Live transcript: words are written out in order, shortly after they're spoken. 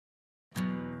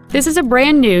This is a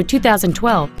brand new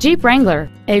 2012 Jeep Wrangler,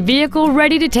 a vehicle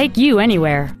ready to take you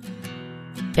anywhere.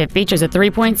 It features a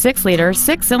 3.6-liter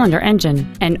six-cylinder engine,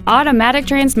 an automatic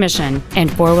transmission, and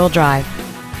four-wheel drive.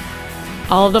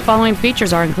 All of the following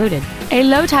features are included: a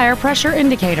low tire pressure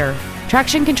indicator,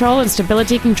 traction control and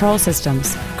stability control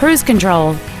systems, cruise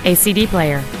control, a CD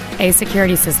player, a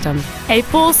security system, a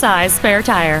full-size spare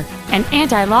tire, an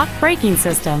anti-lock braking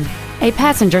system, a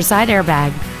passenger side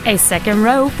airbag, a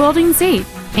second-row folding seat,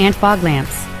 and fog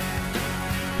lamps.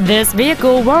 This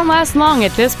vehicle won't last long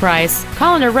at this price.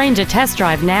 Call and arrange a test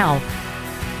drive now.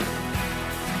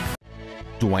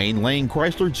 Dwayne Lane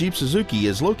Chrysler Jeep Suzuki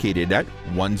is located at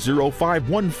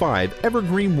 10515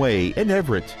 Evergreen Way in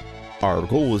Everett. Our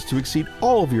goal is to exceed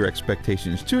all of your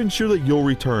expectations to ensure that you'll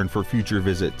return for future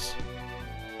visits.